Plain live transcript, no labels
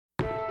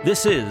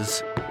This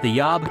is the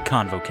Yob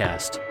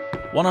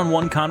ConvoCast,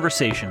 one-on-one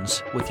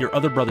conversations with your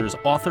other brother's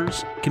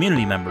authors,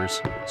 community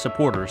members,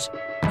 supporters,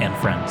 and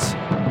friends.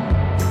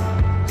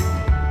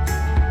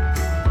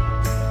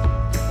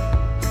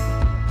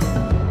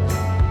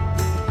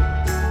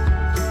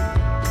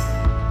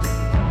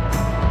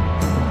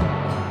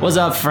 What's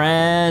up,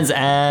 friends,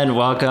 and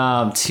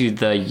welcome to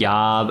the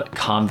Yob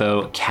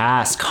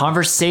ConvoCast,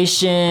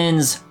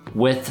 conversations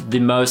with the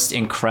most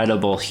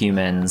incredible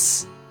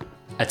humans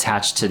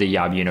attached to the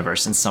Yob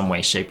universe in some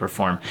way, shape, or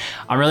form.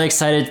 I'm really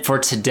excited for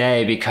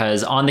today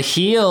because on the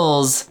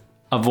heels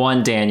of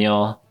one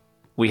Daniel,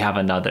 we have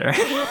another.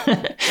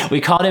 We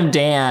called him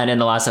Dan in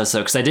the last episode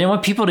because I didn't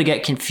want people to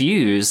get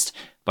confused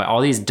by all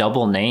these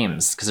double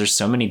names because there's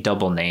so many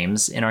double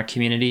names in our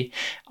community.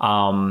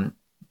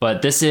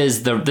 But this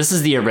is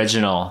the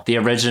original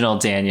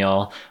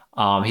Daniel.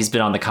 He's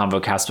been on the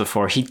ConvoCast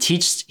before.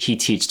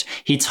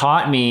 He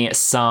taught me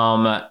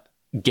some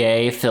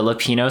gay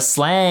Filipino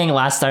slang.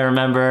 Last I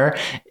remember,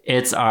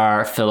 it's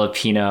our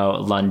Filipino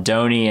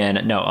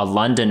a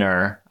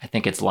Londoner. I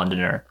think it's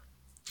Londoner.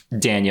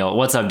 Daniel.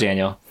 What's up,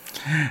 Daniel?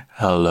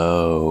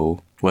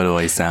 Hello. What do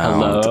I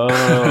sound?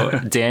 Hello.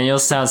 Daniel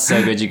sounds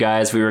so good, you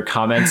guys. We were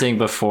commenting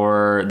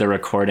before the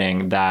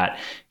recording that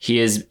he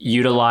is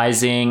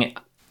utilizing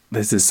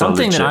this is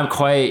something so that I'm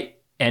quite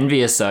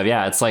envious of.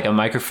 Yeah, it's like a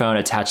microphone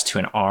attached to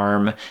an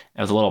arm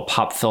with a little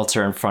pop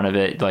filter in front of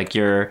it.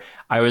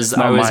 I was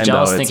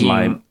jealous thinking it's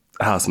my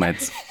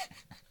housemates.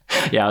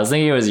 Yeah, I was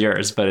thinking it was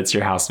yours, but it's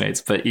your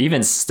housemates. But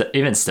even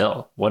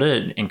still, what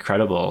an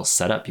incredible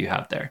setup you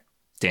have there,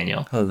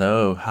 Daniel.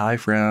 Hello. Hi,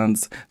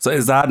 friends. So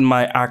is that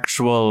my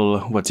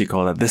actual,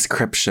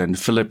 description?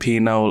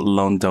 Filipino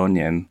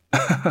Londonian.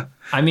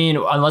 I mean,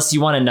 unless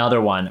you want another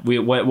one,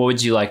 what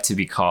would you like to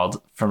be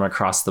called from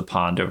across the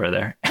pond over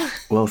there?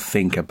 We'll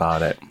think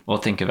about it.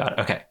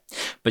 Okay.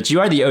 But you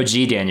are the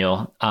OG,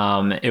 Daniel.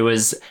 It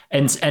was,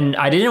 and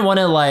I didn't want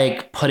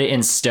to put it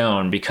in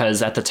stone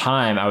because at the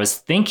time I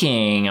was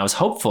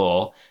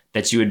hopeful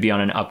that you would be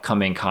on an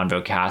upcoming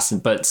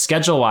ConvoCast. But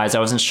schedule-wise, I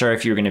wasn't sure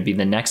if you were going to be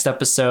the next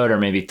episode or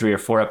maybe 3 or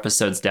 4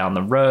 episodes down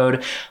the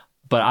road.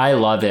 But I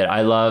love it.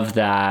 I love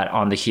that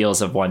on the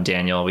heels of one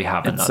Daniel, we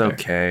have another.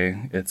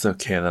 It's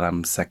okay that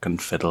I'm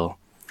second fiddle.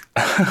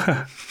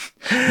 No,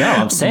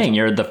 I'm saying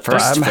you're the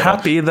first. I'm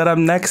happy that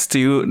I'm next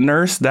to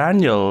Nurse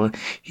Daniel.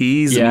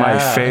 He's my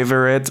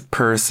favorite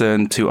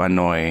person to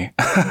annoy.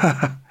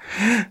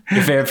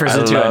 Your favorite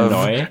person to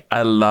annoy?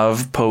 I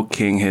love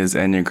poking his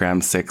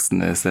Enneagram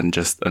 6ness and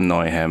just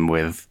annoy him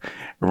with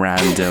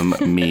random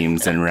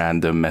memes and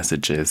random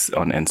messages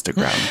on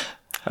Instagram.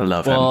 I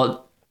love him.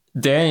 Well,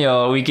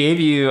 Daniel, we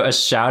gave you a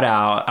shout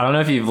out. I don't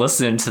know if you've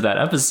listened to that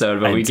episode,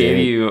 but we gave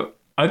you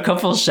a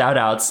couple shout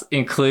outs,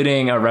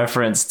 including a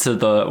reference to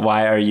the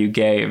 "Why Are You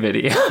Gay"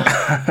 video.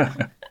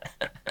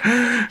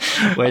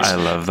 Which I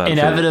love that.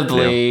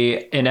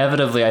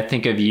 Inevitably, I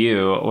think of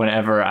you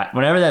whenever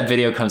that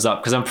video comes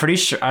up, because I'm pretty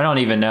sure, I don't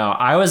even know.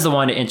 I was the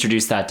one to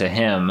introduce that to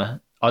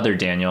him, other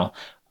Daniel.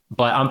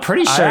 But I'm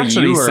pretty sure I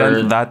actually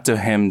sent that to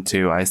him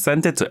too. I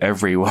sent it to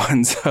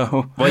everyone.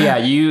 So well, yeah,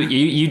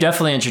 you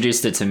definitely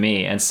introduced it to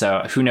me, and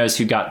so who knows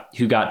who got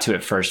to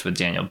it first with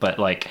Daniel. But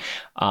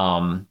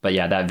but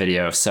yeah, that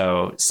video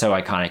so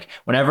iconic.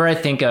 Whenever I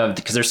think of,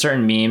 because there's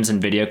certain memes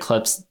and video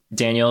clips,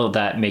 Daniel,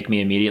 that make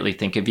me immediately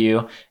think of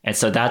you, and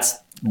so that's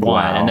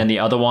one. Wow. And then the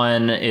other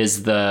one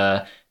is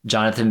the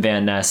Jonathan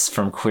Van Ness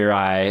from Queer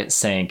Eye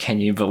saying,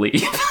 "Can you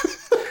believe?"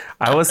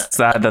 I was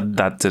sad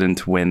that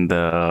didn't win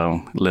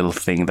the little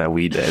thing that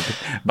we did,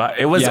 but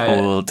it was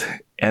old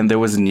and there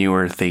was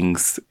newer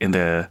things in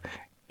the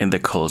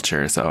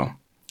culture. So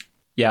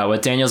yeah,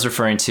 what Daniel's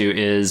referring to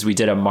is we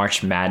did a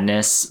March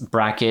Madness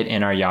bracket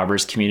in our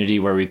Yobbers community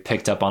where we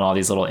picked up on all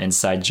these little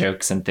inside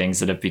jokes and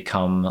things that have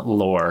become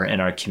lore in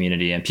our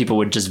community, and people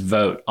would just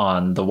vote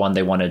on the one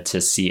they wanted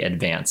to see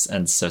advance.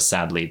 And so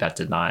sadly that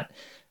did not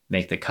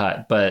make the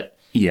cut, but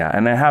yeah,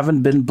 and I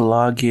haven't been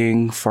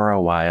blogging for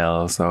a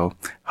while, so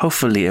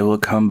hopefully it will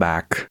come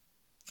back.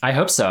 I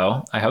hope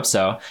so.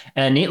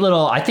 And neat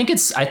little, I think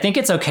it's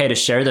okay to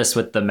share this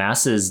with the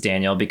masses,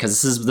 Daniel,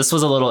 because this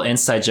was a little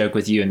inside joke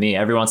with you and me.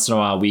 Every once in a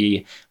while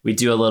we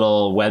do a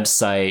little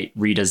website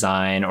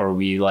redesign, or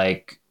we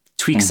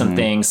tweak some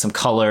things, some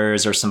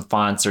colors or some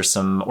fonts or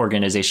some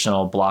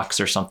organizational blocks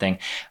or something.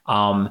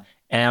 And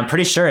I'm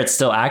pretty sure it's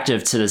still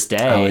active to this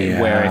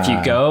day, where if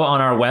you go on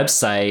our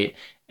website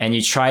and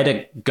you try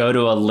to go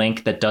to a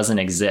link that doesn't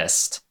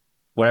exist,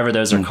 whatever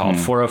those are called,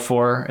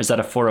 404, is that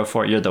a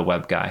 404? You're the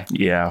web guy.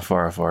 Yeah,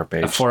 404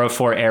 page. A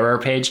 404 error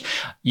page.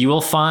 You will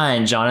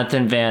find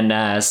Jonathan Van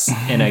Ness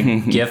in a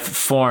GIF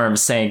form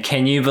saying,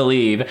 "Can you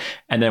believe?"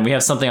 And then we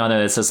have something on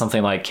there that says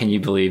something like, "Can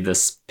you believe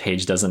this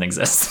page doesn't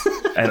exist?"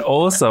 And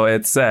also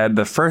it said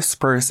the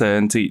first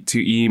person to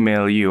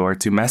email you or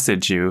to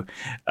message you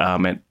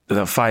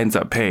that finds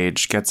that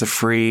page gets a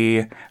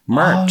free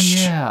merch.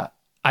 Oh, yeah.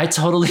 I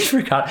totally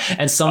forgot.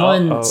 And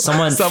someone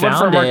found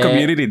from our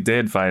community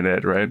did find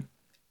it, right?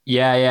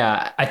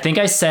 Yeah. I think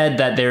I said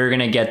that they were going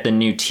to get the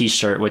new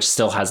t-shirt, which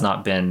still has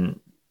not been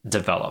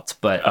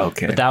developed. But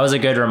that was a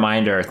good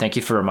reminder. Thank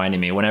you for reminding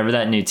me. Whenever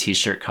that new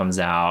t-shirt comes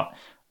out,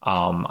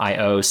 I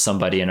owe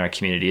somebody in our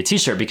community a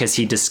t-shirt because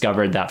he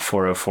discovered that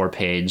 404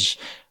 page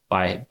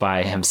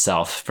by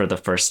himself for the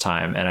first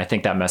time. And I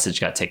think that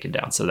message got taken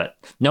down so that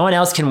no one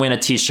else can win a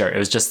t-shirt. It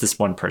was just this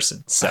one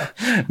person. So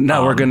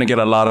now we're going to get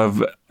a lot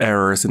of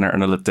errors in our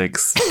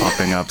analytics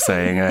popping up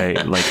saying,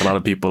 hey, like a lot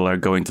of people are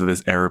going to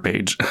this error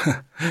page.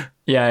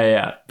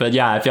 Yeah. But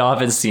yeah, if y'all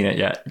haven't seen it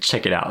yet,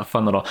 check it out. A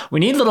fun little, we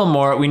need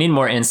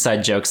more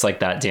inside jokes like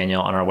that,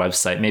 Daniel, on our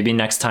website. Maybe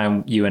next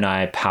time you and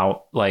I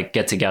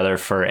get together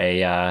for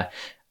a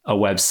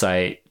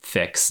website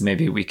fix,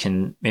 maybe we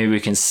can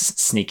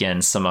sneak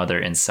in some other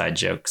inside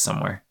joke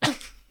somewhere.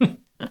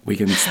 We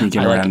can sneak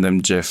in random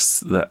GIFs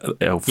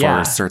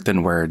for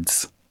certain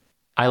words.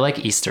 I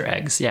like Easter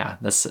eggs. Yeah,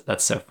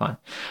 that's so fun.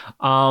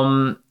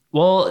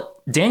 Well,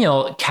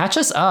 Daniel, catch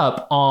us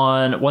up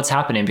on what's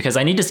happening because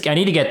I need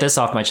to get this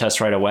off my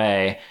chest right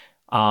away.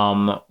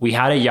 We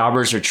had a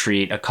Yobbers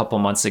retreat a couple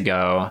months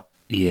ago.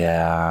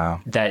 Yeah.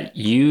 That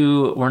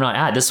you were not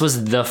at. This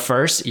was the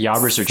first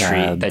Yobbers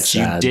retreat that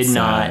you did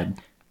not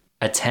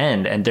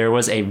attend. And there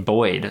was a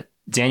void.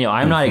 Daniel,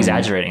 I'm not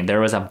exaggerating.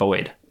 There was a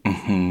void.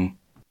 Mm-hmm.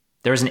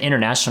 There was an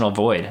international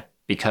void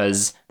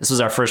because this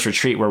was our first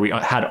retreat where we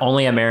had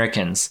only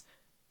Americans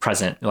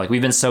present. Like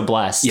we've been so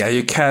blessed. Yeah,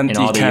 you can't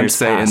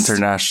say past.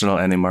 International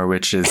anymore,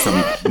 which is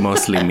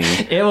mostly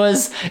me. It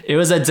was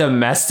a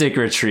domestic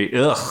retreat.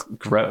 Ugh,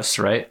 gross,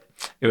 right?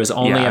 It was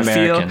only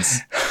Americans.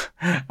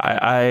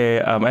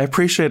 I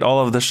appreciate all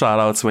of the shout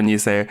outs when you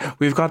say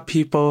we've got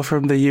people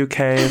from the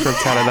UK, from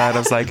Canada, and I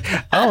was like,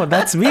 oh,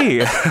 that's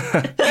me. So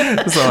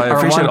I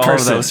appreciate all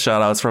of those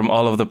shout outs from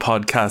all of the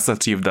podcasts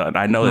that you've done.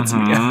 I know it's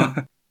me.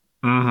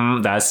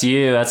 Mm-hmm. That's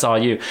you. That's all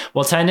you.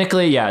 Well,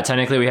 technically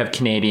we have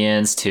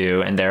Canadians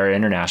too, and they're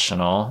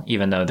international,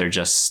 even though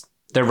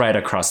they're right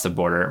across the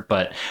border.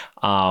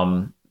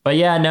 But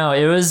yeah, no,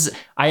 it was,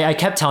 I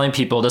kept telling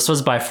people this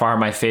was by far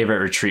my favorite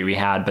retreat we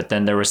had, but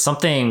then there was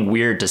something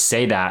weird to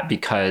say that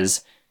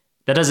because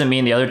that doesn't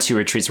mean the other two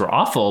retreats were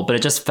awful, but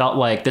it just felt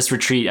like this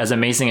retreat, as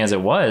amazing as it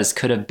was,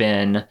 could have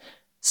been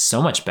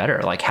so much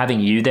better. Like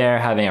having you there,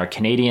 having our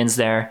Canadians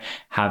there,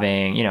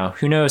 having,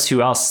 who knows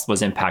who else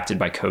was impacted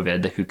by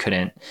COVID who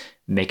couldn't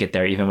make it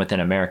there even within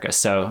America.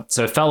 So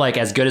it felt like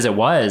as good as it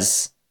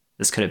was,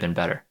 this could have been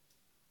better.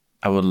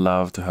 I would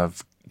love to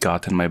have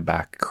gotten my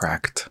back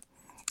cracked.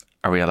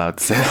 Are we allowed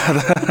to say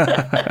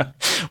that?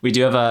 We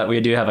do have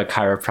a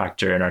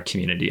chiropractor in our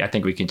community. I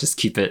think we can just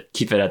keep it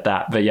at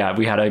that. But yeah,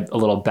 we had a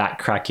little back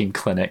cracking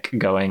clinic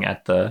going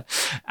at the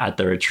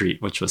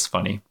retreat, which was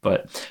funny.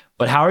 But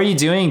how are you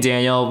doing,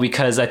 Daniel?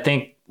 Because I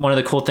think one of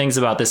the cool things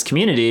about this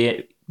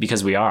community,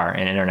 because we are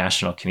an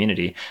international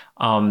community,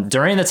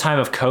 during the time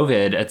of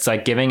COVID, it's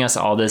like giving us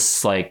all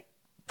this like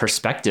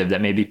perspective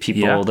that maybe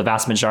people, the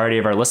vast majority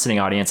of our listening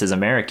audience is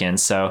American.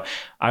 So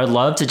I would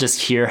love to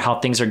just hear how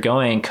things are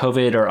going,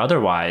 COVID or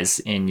otherwise,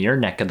 in your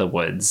neck of the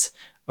woods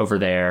over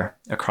there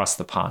across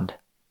the pond.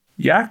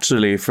 Yeah,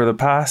 actually, for the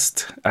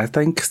past, I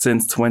think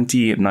since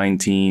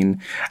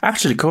 2019,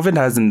 actually, COVID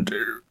hasn't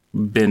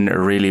been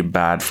really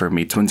bad for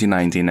me.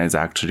 2019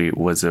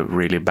 was a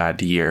really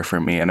bad year for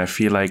me. And I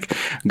feel like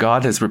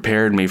God has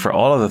prepared me for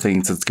all of the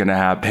things that's going to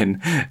happen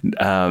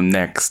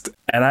next.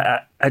 And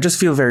I just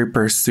feel very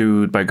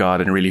pursued by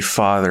God and really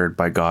fathered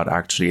by God,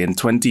 actually. In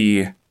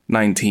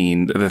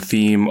 2019, the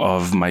theme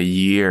of my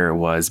year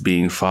was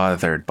being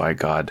fathered by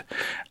God.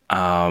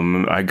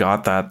 I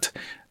got that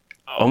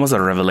almost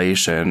a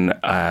revelation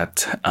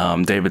at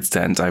David's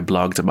Tent. I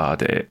blogged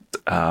about it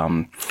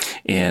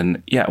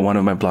in one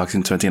of my blogs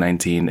in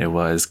 2019. It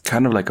was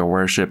kind of like a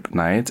worship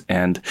night,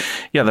 and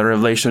the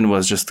revelation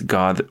was just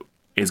God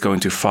is going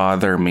to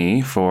father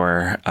me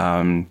for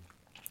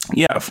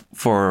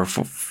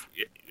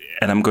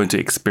and I'm going to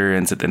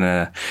experience it in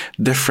a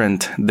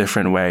different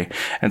way.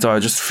 And so I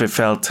just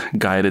felt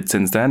guided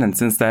since then. And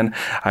since then,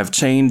 I've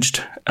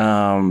changed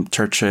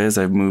churches.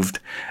 I've moved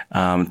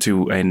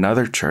to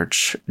another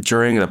church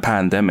during the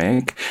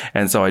pandemic.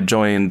 And so I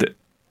joined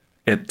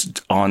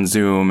it on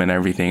Zoom and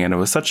everything. And it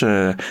was such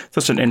an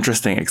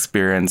interesting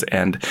experience.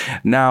 And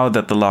now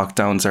that the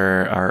lockdowns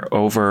are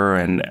over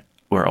and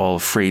we're all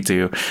free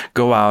to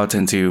go out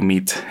and to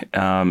meet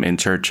in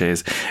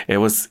churches,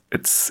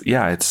 it's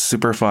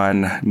super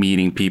fun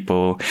meeting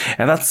people.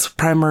 And that's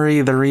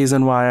primarily the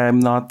reason why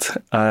I'm not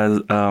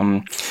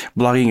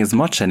blogging as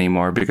much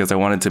anymore, because I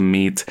wanted to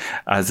meet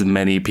as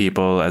many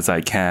people as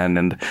I can.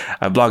 And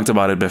I blogged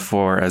about it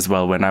before as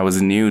well. When I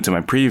was new to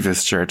my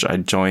previous church, I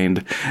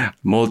joined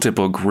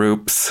multiple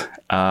groups.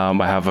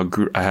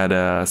 I had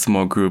a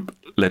small group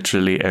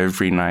literally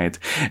every night,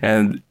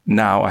 and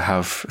now I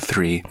have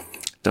 3.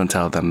 Don't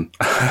tell them.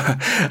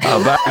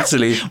 But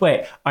actually,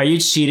 wait, are you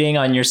cheating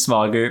on your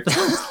small group?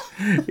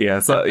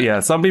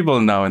 Some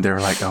people know, and they're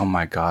like, "Oh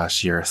my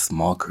gosh, you're a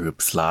small group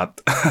slut."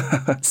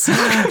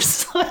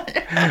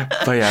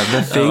 But yeah,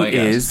 the thing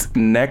is,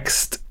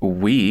 next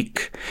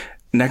week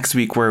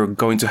we're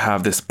going to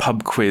have this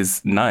pub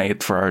quiz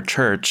night for our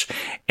church,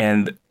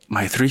 and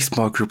my 3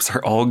 small groups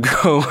are all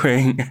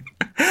going.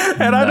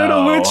 And I don't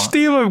know which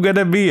team I'm going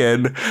to be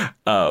in.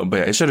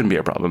 But it shouldn't be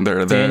a problem.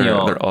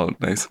 They're all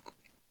nice.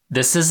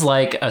 This is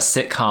like a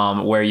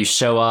sitcom where you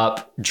show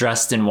up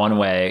dressed in one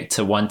way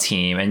to one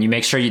team and you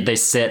make sure they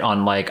sit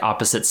on like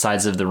opposite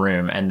sides of the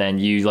room, and then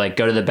you like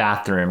go to the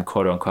bathroom,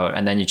 quote unquote,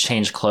 and then you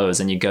change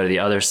clothes and you go to the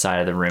other side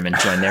of the room and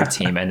join their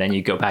team, and then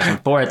you go back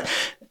and forth.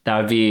 That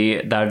would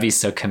be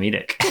so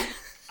comedic.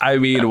 I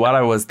mean, what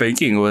I was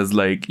thinking was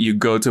like you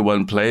go to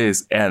one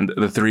place and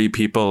the 3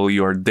 people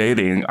you're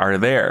dating are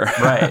there.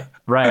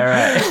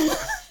 Right.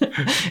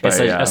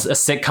 It's a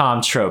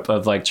sitcom trope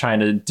of like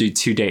trying to do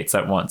 2 dates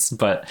at once.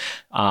 But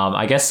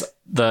I guess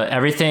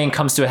everything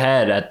comes to a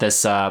head at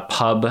this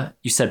pub.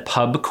 You said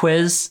pub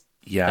quiz?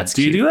 Yeah. That's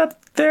cute. You do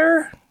that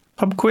there?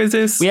 Pub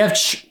quizzes? We have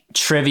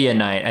trivia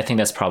night. I think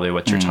that's probably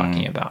what you're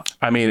talking about.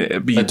 I mean,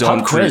 but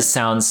pub quiz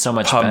sounds so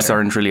much pubs better.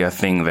 Aren't really a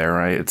thing there,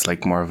 right? It's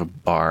like more of a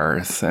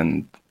bars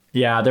and...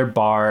 Yeah, they're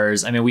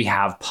bars. I mean, we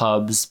have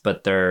pubs,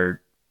 but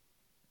they're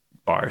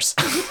bars.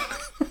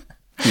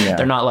 Yeah.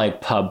 They're not like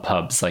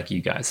pubs like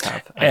you guys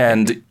have.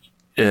 And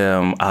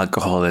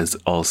alcohol is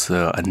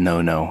also a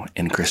no-no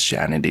in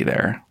Christianity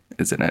there,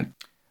 isn't it?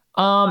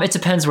 It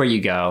depends where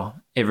you go.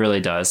 It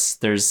really does.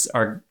 There's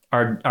our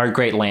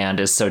great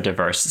land is so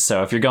diverse.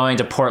 So if you're going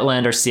to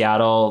Portland or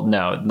Seattle,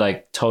 no,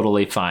 like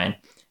totally fine.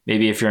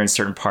 Maybe if you're in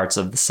certain parts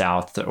of the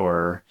South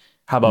or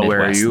how about Midwest,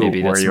 where are you?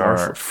 Maybe where that's you more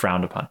are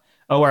frowned upon.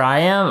 Oh, where I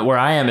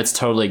am, it's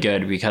totally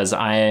good because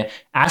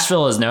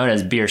Asheville is known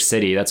as Beer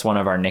City. That's one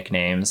of our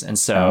nicknames. And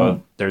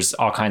so there's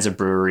all kinds of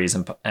breweries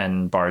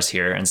and bars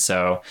here. And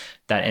so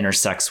that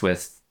intersects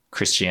with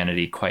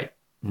Christianity quite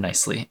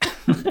nicely.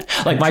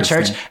 Like my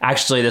church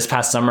actually this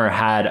past summer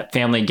had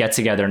family get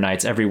together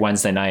nights every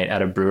Wednesday night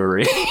at a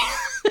brewery.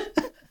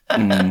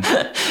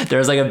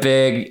 There's like a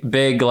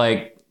big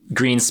like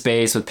green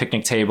space with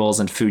picnic tables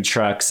and food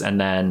trucks, and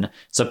then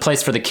it's a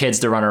place for the kids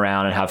to run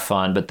around and have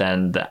fun, but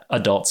then the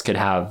adults could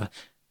have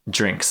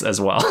drinks as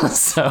well.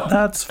 So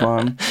that's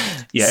fun.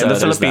 Yeah, so in the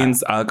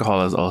Philippines,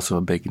 alcohol is also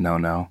a big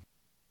no-no.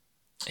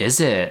 Is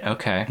it?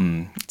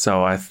 Okay.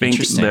 So I think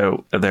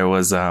there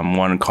was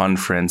one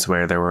conference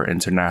where there were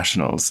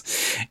internationals,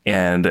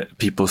 and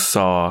people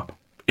saw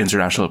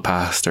international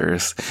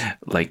pastors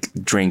like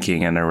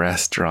drinking in a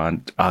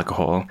restaurant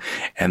alcohol,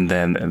 and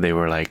then they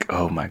were like,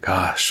 oh my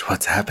gosh,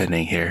 what's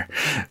happening here?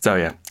 So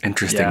yeah,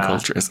 interesting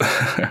cultures.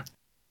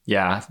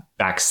 Yeah,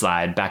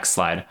 backslide.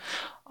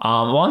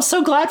 Well, I'm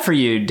so glad for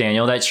you,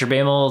 Daniel, that you're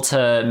able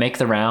to make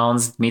the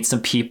rounds, meet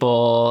some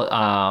people,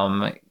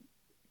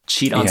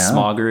 cheat on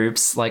small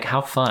groups. Like, how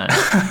fun.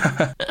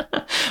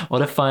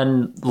 What a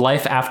fun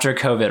life after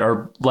COVID,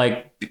 or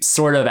like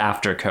sort of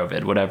after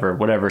COVID,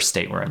 whatever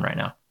state we're in right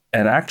now.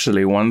 And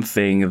actually, one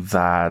thing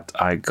that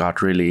I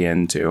got really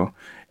into,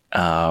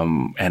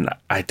 and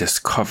I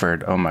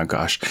discovered, oh my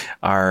gosh,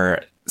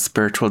 are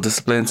spiritual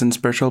disciplines and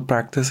spiritual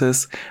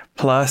practices,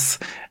 plus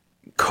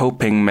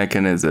coping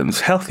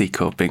mechanisms, healthy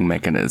coping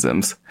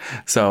mechanisms.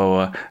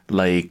 So,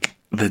 like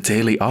the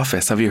Daily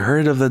Office. Have you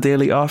heard of the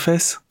Daily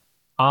Office?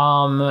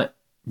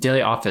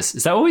 Daily Office.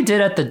 Is that what we did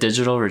at the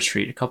digital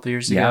retreat a couple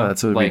years ago? Yeah,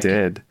 that's what we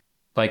did.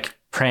 Like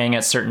praying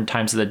at certain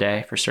times of the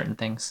day for certain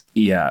things.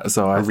 Yeah,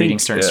 so I think reading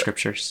certain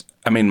scriptures.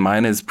 I mean,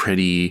 mine is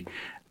pretty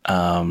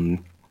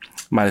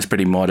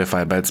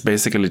modified, but it's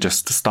basically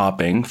just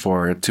stopping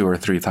for 2 or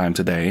 3 times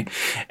a day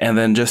and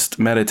then just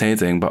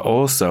meditating. But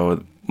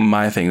also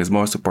my thing is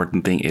most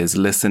important thing is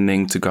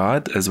listening to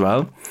God as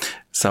well.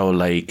 So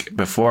like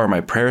before,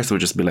 my prayers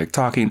would just be like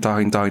talking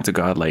to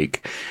God,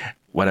 like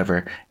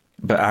whatever.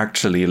 But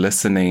actually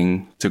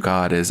listening to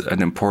God is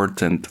an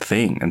important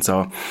thing. And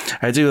so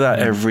I do that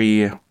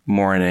every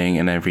morning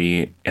and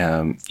every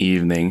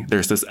evening.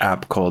 There's this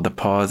app called the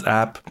Pause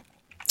app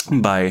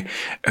by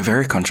a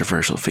very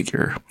controversial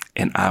figure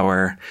in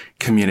our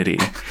community.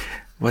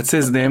 What's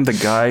his name? The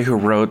guy who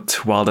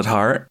wrote Wild at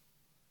Heart?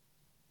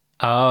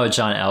 Oh,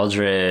 John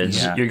Eldredge.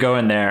 Yeah. You're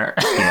going there.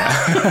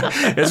 Yeah.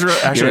 It's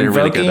actually a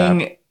really good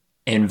app.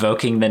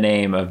 Invoking the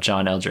name of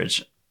John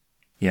Eldredge.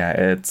 Yeah,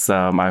 it's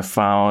I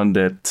found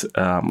it.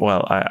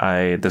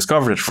 I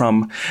discovered it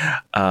from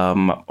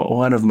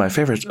one of my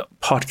favorite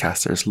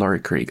podcasters, Laurie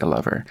Krieg. I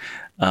love her,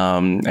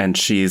 and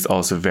she's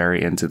also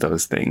very into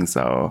those things.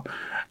 So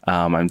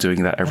I'm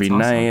doing that every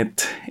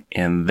night,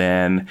 and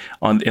then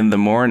in the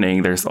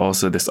morning, there's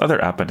also this other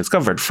app I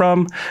discovered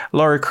from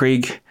Laurie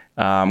Krieg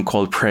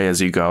called Pray As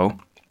You Go.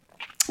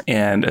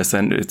 And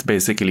it's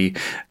basically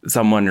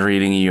someone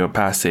reading you a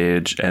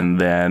passage, and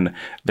then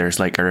there's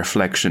like a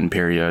reflection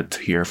period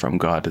to hear from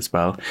God as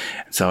well.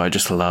 So I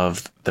just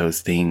love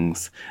those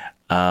things.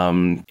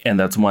 And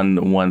that's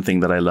one thing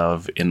that I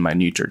love in my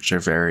new church. They're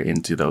very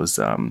into those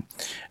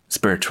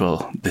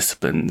spiritual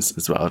disciplines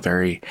as well.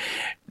 Very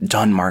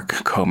John Mark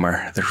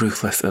Comer, the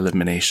ruthless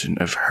elimination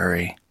of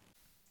hurry.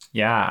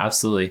 Yeah,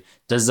 absolutely.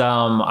 Does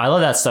I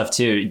love that stuff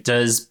too.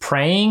 Does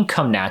praying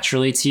come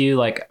naturally to you?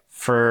 Like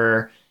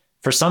for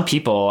for some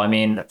people, I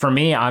mean, for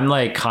me, I'm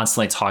like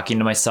constantly talking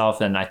to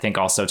myself, and I think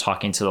also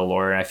talking to the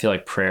Lord. And I feel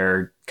like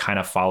prayer kind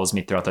of follows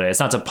me throughout the day. It's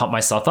not to pump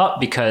myself up,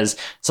 because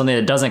something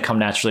that doesn't come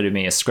naturally to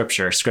me is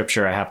scripture.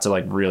 Scripture, I have to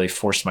like really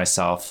force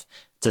myself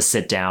to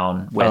sit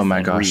down with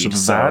and read.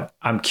 So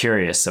I'm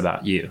curious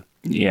about you.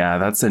 Yeah,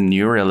 that's a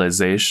new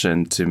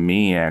realization to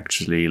me,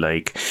 actually.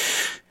 Like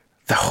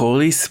the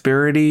Holy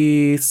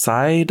Spirit-y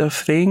side of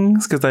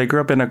things, because I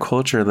grew up in a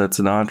culture that's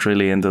not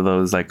really into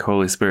those like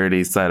Holy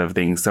Spirit-y side of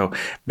things. So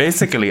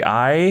basically,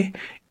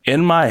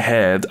 in my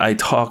head, I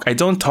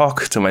don't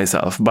talk to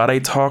myself, but I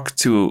talk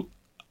to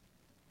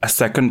a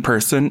second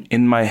person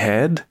in my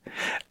head.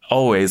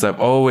 I've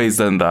always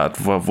done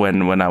that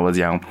when I was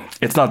young.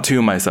 It's not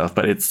to myself,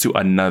 but it's to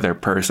another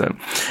person.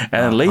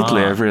 And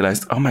lately I've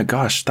realized, oh my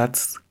gosh,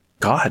 that's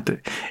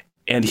God.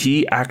 And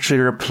he actually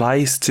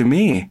replies to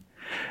me.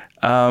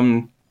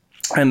 And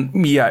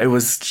yeah, it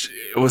was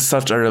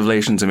such a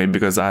revelation to me,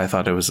 because I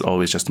thought it was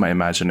always just my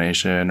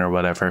imagination or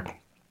whatever.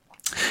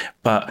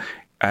 But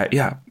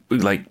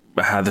like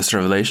I had this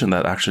revelation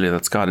that actually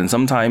that's God. And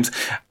sometimes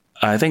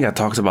I think I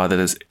talked about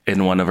this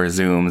in one of our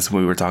Zooms.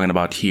 We were talking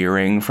about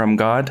hearing from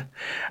God.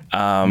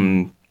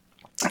 And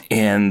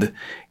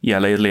yeah,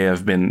 lately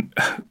I've been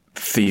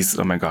these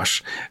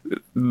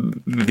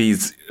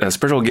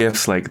spiritual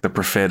gifts, like the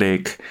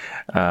prophetic.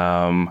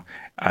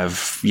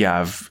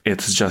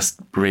 It's just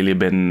really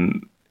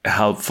been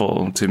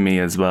helpful to me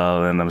as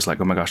well. And I was like,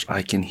 oh my gosh,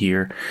 I can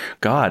hear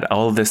God.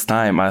 All this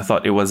time I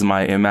thought it was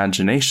my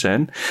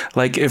imagination.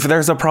 Like if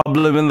there's a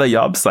problem in the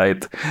Yob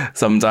site,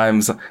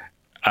 sometimes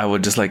I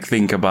would just like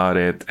think about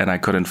it and I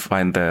couldn't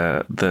find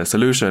the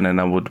solution, and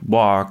I would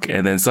walk,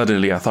 and then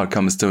suddenly a thought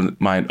comes to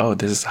mind, oh,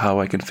 this is how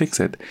I can fix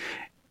it.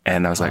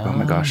 And I was like, oh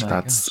my gosh,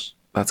 that's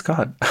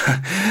God.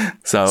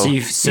 So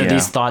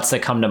these thoughts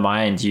that come to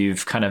mind,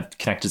 you've kind of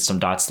connected some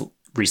dots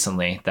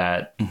recently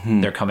that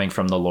they're coming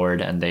from the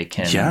Lord, and they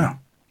can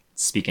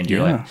speak into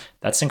your life.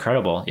 That's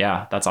incredible.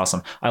 Yeah, that's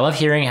awesome. I love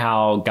hearing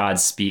how God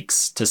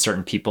speaks to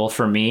certain people.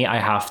 For me, but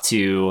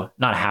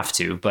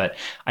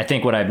I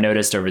think what I've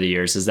noticed over the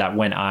years is that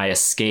when I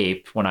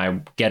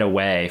get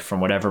away from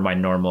whatever my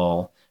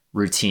normal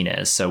routine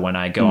is. So when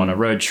I go on a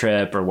road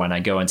trip, or when I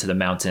go into the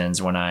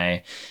mountains, when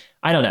I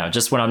don't know,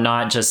 just when I'm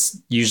not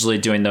just usually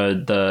doing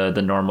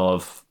the normal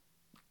of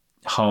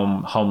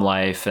home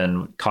life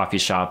and coffee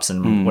shops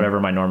and whatever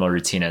my normal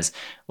routine is,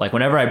 like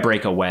whenever I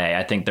break away,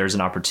 I think there's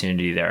an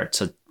opportunity there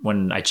to,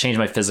 when I change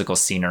my physical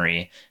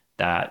scenery,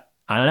 that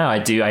I don't know,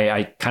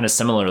 I kind of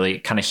similarly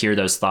kind of hear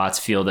those thoughts,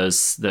 feel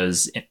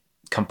those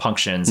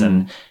compunctions,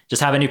 and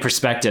just have a new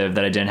perspective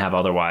that I didn't have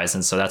otherwise.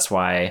 And so that's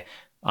why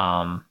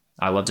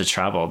I love to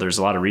travel. There's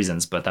a lot of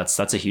reasons, but that's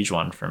a huge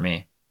one for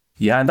me.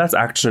 Yeah, and that's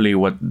actually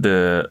what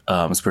the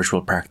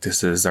spiritual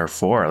practices are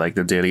for, like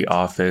the daily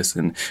office,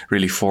 and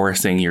really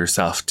forcing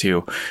yourself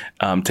to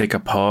take a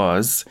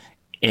pause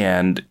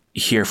and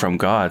hear from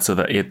God so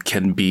that it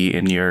can be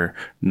in your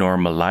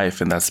normal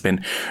life. And that's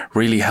been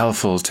really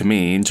helpful to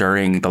me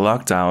during the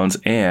lockdowns.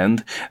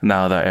 And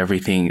now that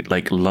everything,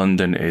 like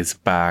London is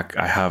back,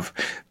 I have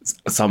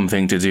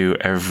something to do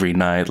every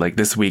night. Like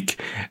this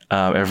week,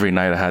 every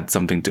night I had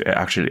something to,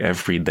 actually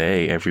every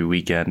day, every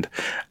weekend.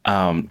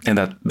 And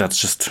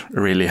that's just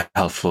really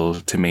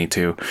helpful to me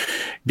to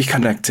be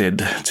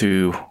connected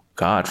to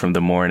God from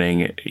the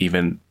morning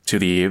even to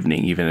the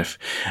evening, even if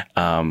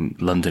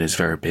London is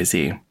very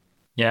busy.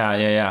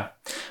 Yeah.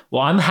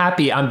 Well,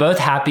 I'm both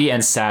happy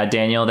and sad,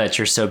 Daniel, that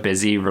you're so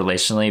busy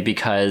relationally,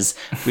 because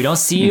we don't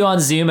see you on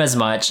Zoom as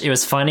much. It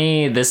was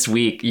funny this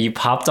week, you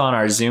popped on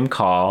our Zoom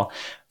call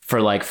for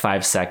like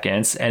 5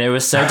 seconds, and it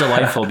was so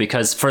delightful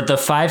because for the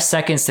 5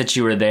 seconds that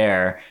you were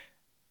there,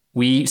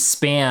 we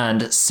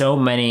spanned so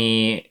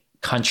many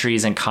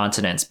countries and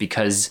continents,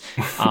 because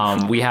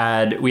we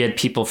had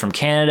people from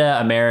Canada,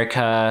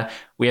 America.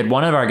 We had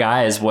one of our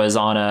guys was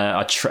on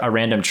a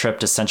random trip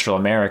to Central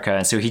America,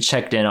 and so he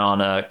checked in on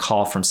a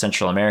call from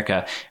Central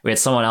America. We had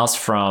someone else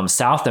from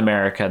South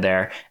America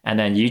there, and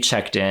then you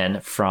checked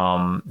in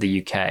from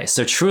the UK.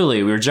 So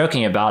truly, we were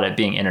joking about it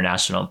being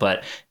international,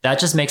 but that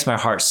just makes my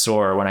heart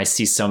soar when I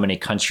see so many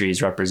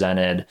countries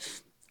represented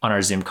on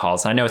our Zoom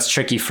calls. I know it's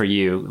tricky for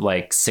you,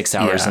 like 6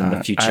 hours in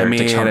the future. I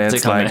mean,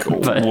 it's like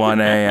in,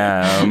 1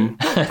 a.m.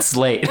 It's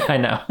late, I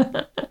know.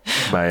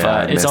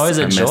 But it's always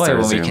a joy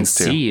when we can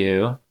see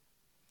you.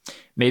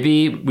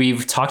 Maybe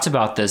we've talked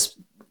about this,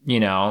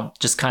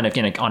 just kind of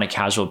on a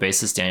casual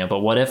basis, Daniel, but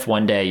what if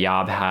one day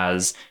Yob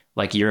has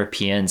like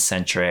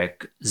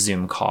European-centric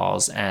Zoom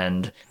calls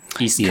and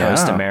East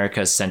Coast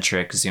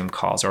America-centric Zoom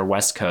calls, or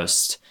West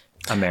Coast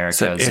America.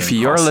 So if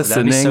you're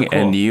listening so cool.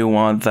 and you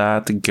want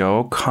that,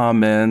 go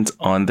comment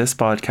on this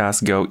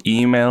podcast, go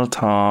email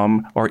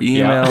Tom or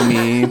email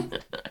me.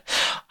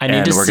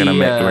 We're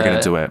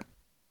gonna do it.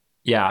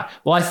 Yeah.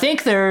 Well, I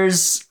think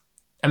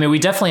we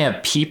definitely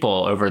have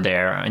people over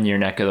there in your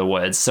neck of the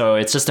woods. So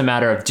it's just a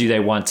matter of, do they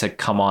want to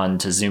come on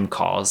to Zoom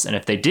calls? And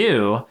if they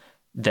do,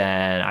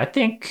 then I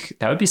think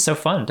that would be so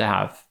fun to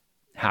have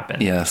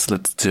happen. Yes,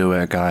 let's do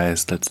it,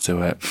 guys. Let's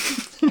do it.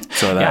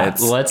 So that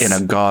Yeah, it's in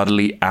a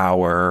godly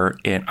hour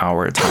in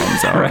our time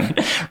zone.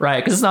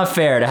 Right. Because it's not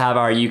fair to have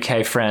our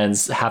UK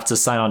friends have to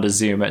sign on to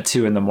Zoom at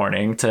 2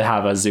 a.m. to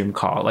have a Zoom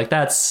call. Like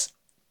that's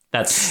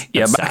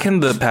Yeah, sad. back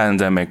in the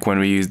pandemic when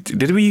we used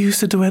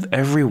to do it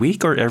every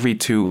week or every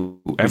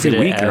week,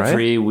 right?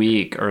 Every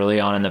week early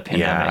on in the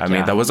pandemic. Yeah, I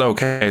mean, that was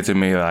okay to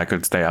me that I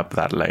could stay up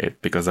that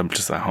late because I'm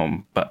just at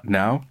home. But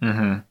now,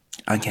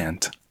 I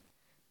can't.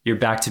 You're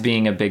back to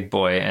being a big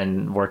boy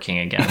and working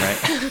again,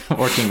 right?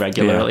 Working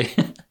regularly.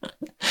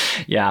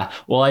 Yeah.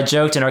 Well, I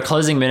joked in our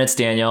closing minutes,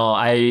 Daniel,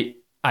 I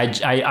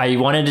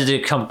wanted it to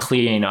come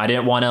clean. I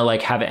didn't want to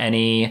like have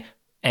any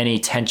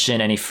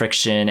tension, any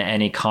friction,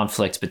 any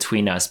conflict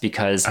between us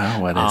because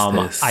what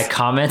is this?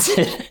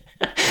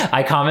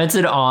 I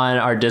commented on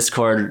our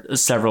Discord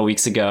several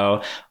weeks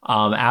ago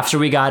after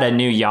we got a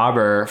new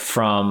Yobber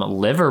from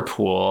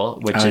Liverpool,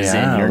 which is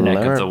in your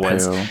neck of the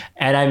woods.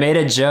 And I made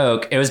a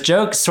joke. It was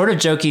sort of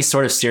jokey,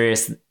 sort of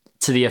serious,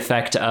 to the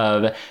effect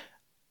of,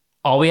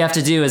 all we have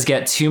to do is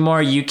get 2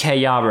 more UK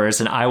Yobbers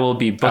and I will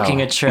be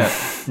booking a trip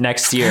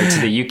next year to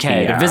the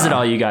UK to visit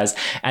all you guys.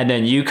 And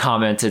then you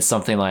commented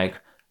something like,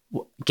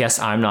 guess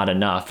I'm not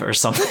enough or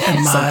something.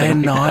 Am I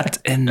not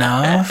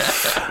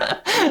enough?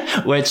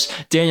 Which,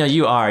 Daniel,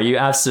 you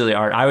absolutely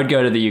are. I would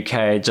go to the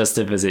UK just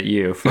to visit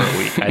you for a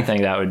week. I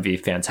think that would be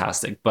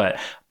fantastic. But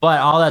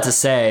all that to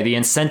say, the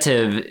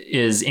incentive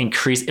is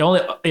increased.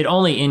 It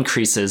only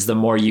increases the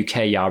more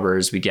UK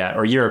Yobbers we get,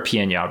 or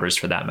European Yobbers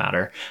for that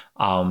matter.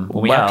 When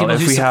we have people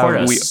who support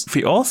us. If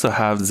we also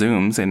have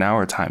Zooms in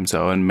our time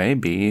zone,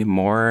 maybe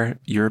more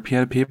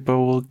European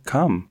people will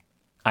come.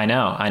 I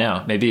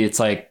know. Maybe it's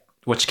like,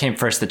 which came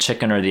first, the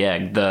chicken or the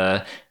egg?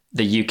 The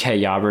UK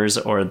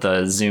Yobbers or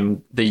the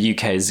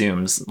UK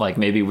Zooms? Like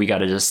maybe we got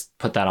to just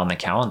put that on the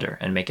calendar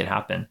and make it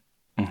happen.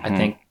 I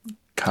think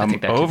come that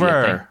could be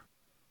a thing.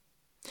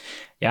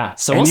 Yeah,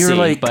 so we'll see. And you're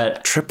like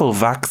but triple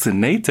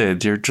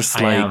vaccinated. You're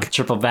just I am like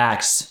triple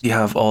vaxxed. You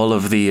have all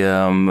of the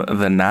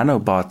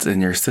nanobots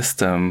in your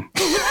system.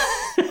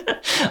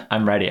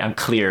 I'm ready. I'm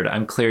cleared.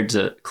 I'm cleared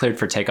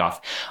for takeoff.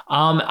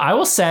 I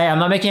will say, I'm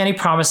not making any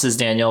promises,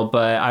 Daniel,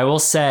 but I will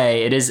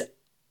say it is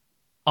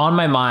on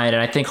my mind,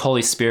 and I think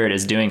Holy Spirit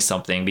is doing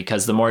something,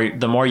 because the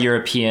more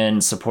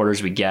European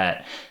supporters we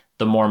get,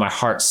 the more my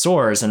heart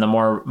soars, and the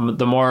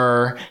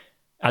more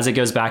as it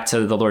goes back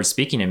to the Lord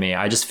speaking to me,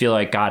 I just feel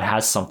like God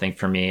has something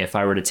for me if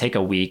I were to take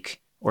a week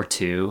or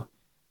 2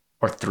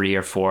 or 3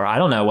 or 4. I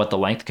don't know what the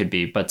length could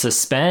be, but to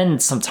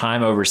spend some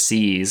time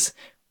overseas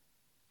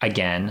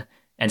again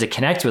and to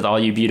connect with all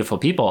you beautiful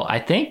people, I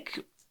think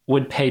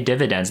would pay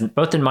dividends,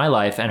 both in my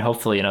life and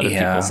hopefully in other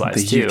people's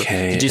lives too.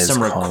 To do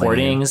some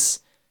recordings.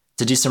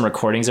 To do some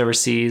recordings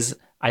overseas,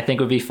 I think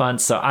would be fun.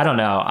 So I don't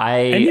know.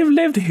 And you've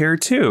lived here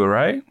too,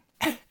 right?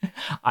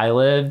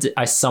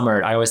 I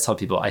summered. I always tell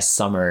people I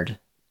summered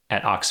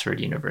at Oxford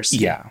University.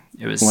 Yeah.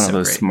 It was one so of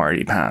those great.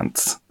 smarty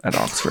pants at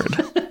Oxford.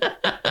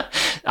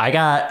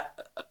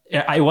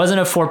 I wasn't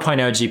a 4.0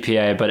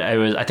 GPA, but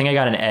I think I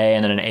got an A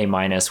and then an A-,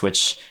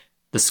 which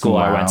the school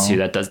I went to,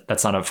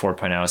 that's not a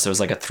 4.0. So it was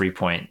like a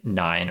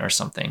 3.9 or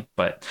something,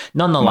 but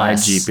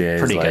nonetheless, my GPA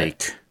pretty is good.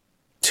 like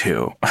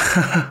 2.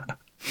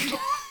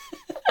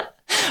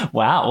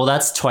 Wow. Well,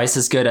 that's twice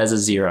as good as a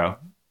 0.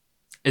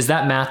 Is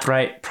that math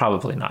right?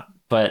 Probably not.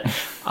 But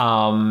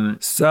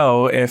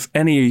so if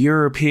any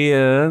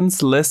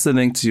Europeans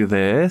listening to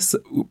this,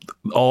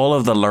 all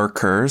of the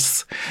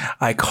lurkers,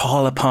 I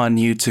call upon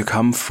you to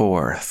come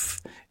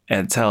forth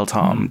and tell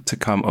Tom to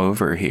come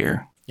over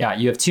here. Yeah,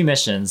 you have 2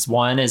 missions.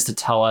 One is to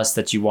tell us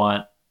that you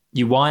want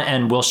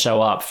and will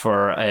show up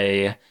for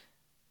a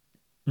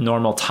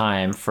normal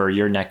time for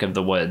your neck of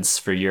the woods,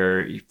 for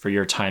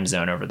your time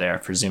zone over there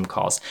for Zoom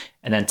calls.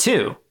 And then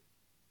 2,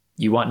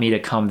 you want me to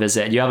come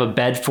visit. You have a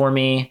bed for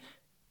me.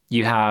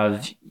 You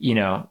have,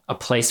 a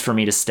place for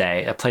me to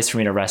stay, a place for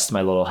me to rest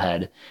my little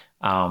head.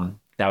 That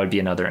would be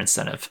another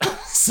incentive.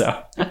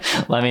 So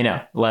let me know.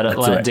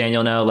 Let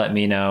Daniel know. Let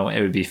me know.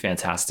 It would be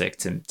fantastic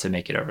to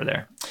make it over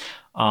there.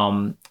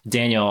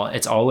 Daniel,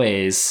 it's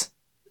always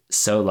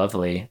so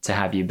lovely to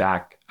have you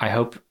back. I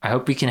hope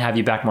we can have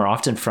you back more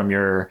often from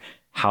your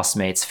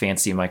housemate's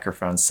fancy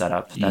microphone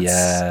setup.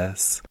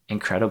 That's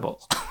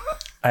incredible.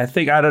 I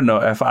don't know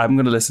if I'm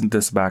going to listen to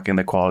this back and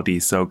the quality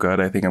is so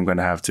good. I think I'm going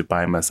to have to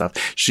buy myself.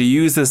 She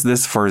uses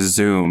this for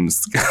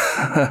Zooms.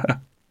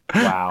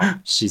 Wow.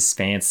 She's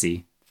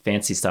fancy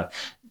stuff.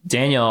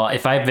 Daniel,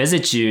 if I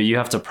visit you, you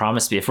have to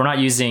promise me, if we're not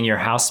using your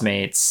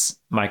housemate's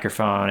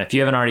microphone, if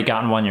you haven't already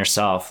gotten one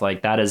yourself,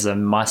 like that is a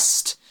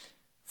must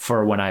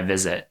for when I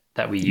visit,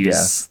 that we use.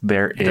 Yes,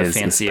 there is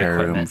fancy a spare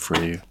equipment room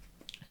for you.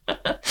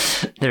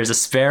 There's a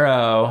spare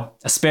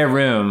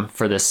room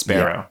for this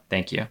sparrow. Yeah.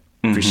 Thank you.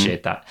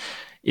 Appreciate that.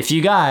 If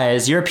you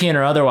guys, European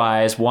or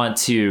otherwise, want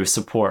to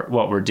support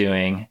what we're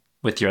doing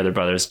with Your Other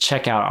Brothers,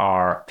 check out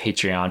our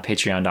Patreon,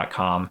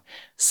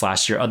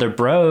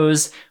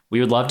 patreon.com/yourotherbros. We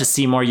would love to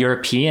see more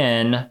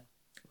European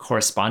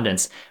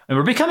correspondence. And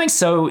we are becoming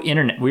so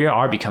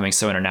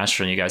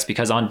international, you guys,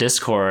 because on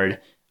Discord,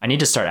 I need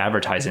to start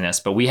advertising this,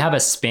 but we have a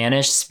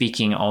Spanish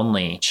speaking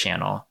only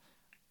channel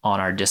on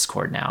our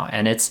Discord now.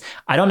 And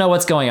I don't know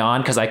what's going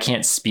on because I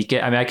can't speak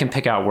it. I mean, I can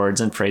pick out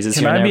words and phrases.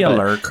 Can here I and be there, a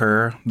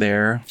lurker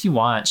there? if you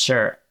want,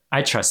 sure.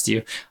 I trust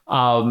you.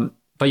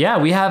 But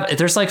yeah,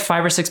 there's like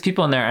 5 or 6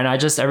 people in there. And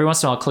every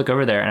once in a while I'll click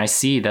over there and I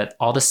see that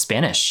all the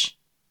Spanish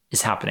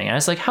is happening. And I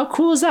was like, how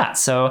cool is that?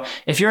 So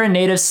if you're a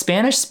native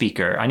Spanish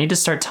speaker, I need to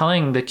start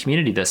telling the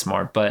community this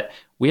more, but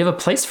we have a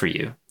place for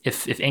you.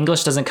 If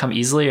English doesn't come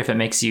easily, if it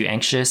makes you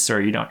anxious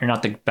or you're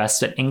not the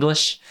best at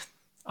English,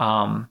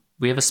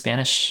 we have a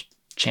Spanish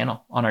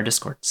channel on our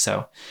Discord.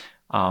 So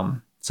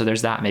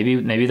there's that.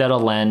 Maybe that'll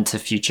lend to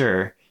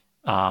future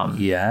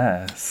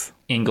yes,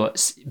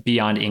 English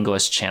beyond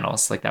English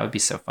channels. Like that would be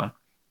so fun.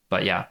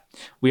 But yeah,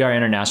 we are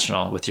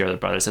international with your other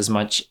brothers as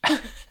much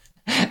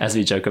as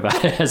we joke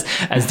about it,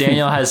 as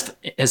Daniel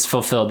has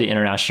fulfilled the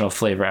international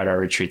flavor at our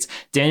retreats.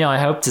 Daniel, I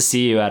hope to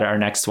see you at our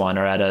next one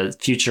or at a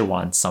future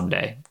one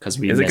someday, because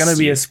is it going to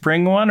be a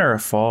spring one or a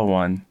fall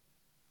one?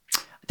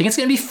 I think it's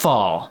going to be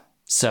fall.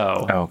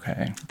 So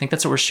okay, I think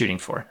that's what we're shooting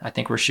for. I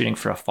think we're shooting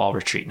for a fall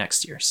retreat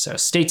next year. So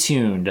stay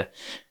tuned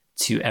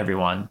to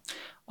everyone.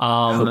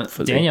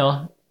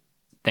 Daniel,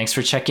 thanks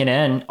for checking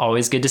in.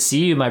 Always good to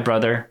see you, my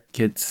brother.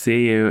 Good to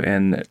see you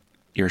in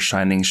your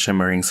shining,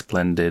 shimmering,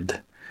 splendid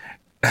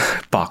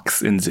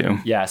box in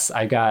Zoom. Yes,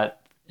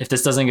 if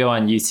this doesn't go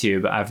on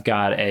YouTube, I've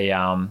got a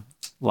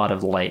lot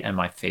of light in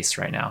my face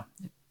right now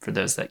for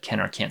those that can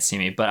or can't see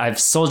me. But I've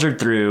soldiered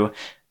through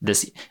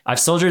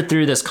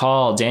this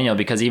call, Daniel,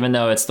 because even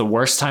though it's the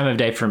worst time of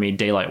day for me,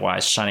 daylight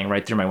wise, shining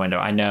right through my window,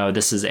 I know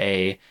this is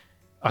a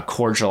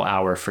cordial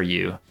hour for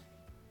you.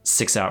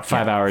 5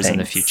 hours in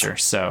the future.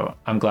 So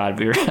I'm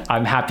glad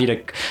I'm happy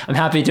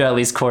to at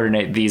least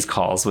coordinate these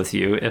calls with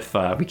you if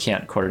we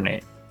can't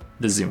coordinate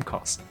the Zoom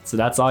calls. So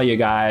that's all, you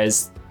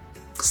guys.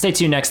 Stay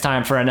tuned next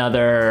time for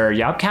another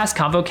Yobcast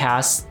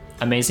ConvoCast,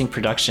 amazing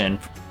production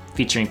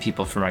featuring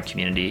people from our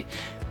community.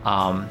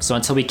 So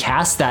until we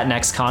cast that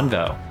next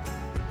convo,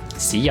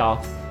 see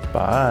y'all.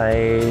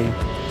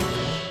 Bye.